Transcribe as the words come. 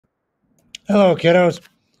Hello, kiddos.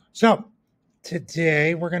 So,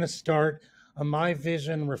 today we're going to start a My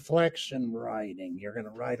Vision reflection writing. You're going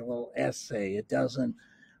to write a little essay. It doesn't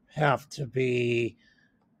have to be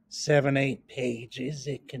 7, 8 pages.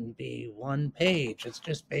 It can be 1 page. It's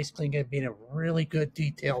just basically going to be a really good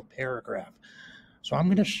detailed paragraph. So, I'm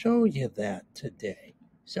going to show you that today.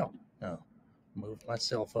 So, now move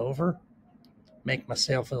myself over, make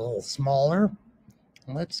myself a little smaller.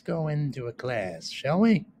 Let's go into a class, shall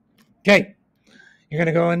we? Okay. You're going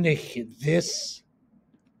to go into this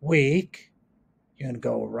week. You're going to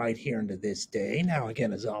go right here into this day. Now,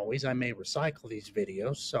 again, as always, I may recycle these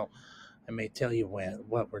videos, so I may tell you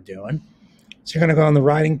what we're doing. So you're going to go in the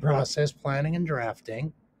writing process, planning and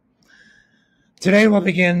drafting. Today we'll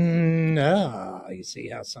begin. You see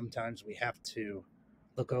how sometimes we have to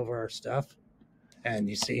look over our stuff. And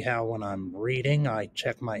you see how when I'm reading, I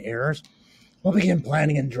check my errors. We'll begin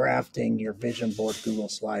planning and drafting your vision board Google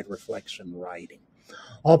slide reflection writing.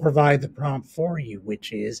 I'll provide the prompt for you,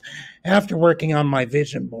 which is, after working on my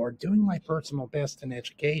vision board, doing my personal best in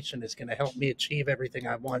education is going to help me achieve everything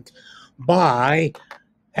I want by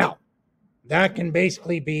help. That can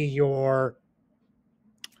basically be your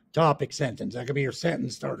topic sentence. That could be your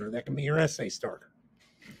sentence starter. That can be your essay starter.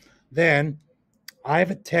 Then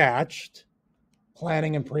I've attached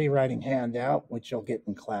planning and pre-writing handout, which you'll get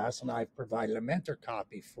in class, and I've provided a mentor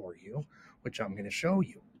copy for you, which I'm going to show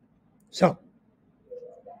you. So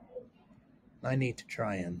I need to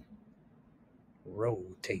try and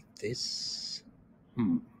rotate this.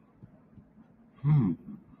 I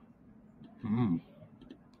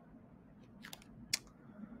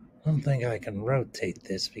don't think I can rotate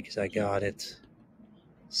this because I got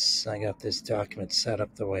this document set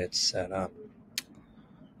up the way it's set up.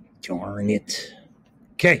 Darn it.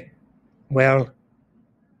 Okay. Well,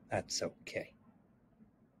 that's okay.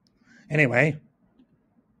 Anyway,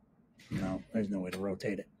 no, there's no way to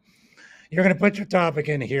rotate it. You're going to put your topic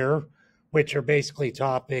in here, which your basically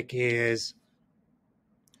topic is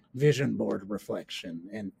vision board reflection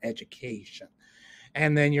and education.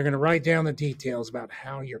 And then you're going to write down the details about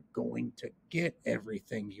how you're going to get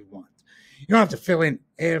everything you want. You don't have to fill in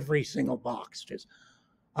every single box, just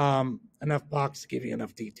enough box to give you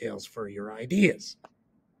enough details for your ideas.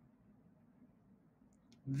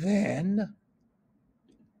 Then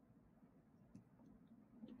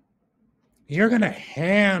you're going to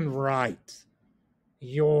handwrite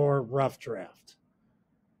your rough draft.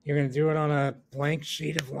 You're going to do it on a blank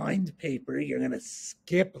sheet of lined paper. You're going to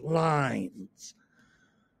skip lines.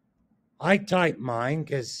 I type mine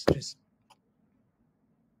because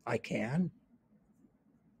I can.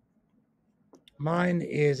 Mine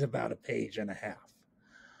is about 1.5 pages.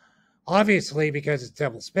 Obviously, because it's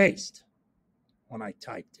double spaced when I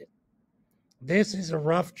typed it. This is a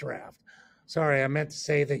rough draft. Sorry, I meant to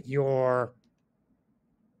say that your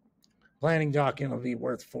planning document will be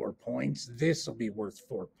worth 4 points. This will be worth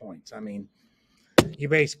 4 points. I mean, you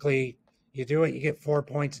do it, you get 4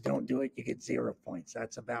 points. Don't do it, you get 0 points.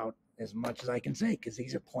 That's about as much as I can say because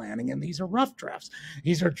these are planning and these are rough drafts.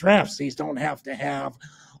 These are drafts. These don't have to have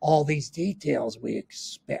all these details we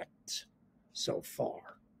expect so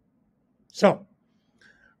far. So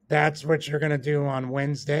that's what you're going to do on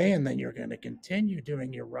Wednesday, and then you're going to continue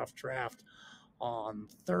doing your rough draft on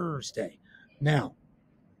Thursday. Now,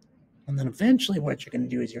 and then eventually what you're going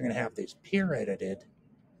to do is you're going to have this peer edited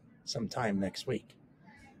sometime next week.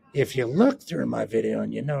 If you look through my video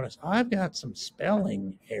and you notice I've got some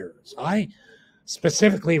spelling errors. I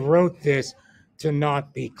specifically wrote this to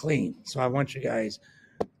not be clean. So I want you guys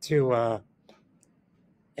to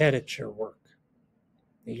edit your work.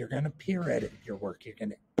 You're going to peer edit your work. You're going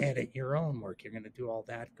to edit your own work. You're going to do all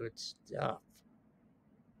that good stuff.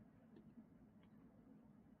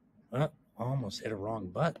 Well, almost hit a wrong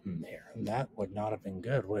button there. And that would not have been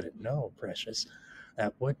good, would it? No, precious.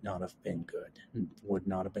 That would not have been good. Would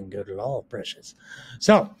not have been good at all, precious.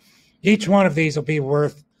 So each one of these will be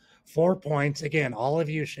worth 4 points. Again, all of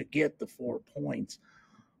you should get the 4 points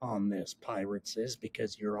on this, Pirates,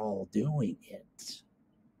 because you're all doing it.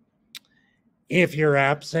 If you're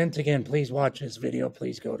absent, again, please watch this video.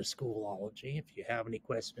 Please go to Schoolology. If you have any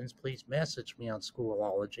questions, please message me on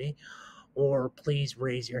Schoolology, or please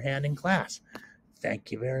raise your hand in class. Thank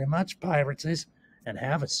you very much, Pirates, and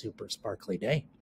have a super sparkly day.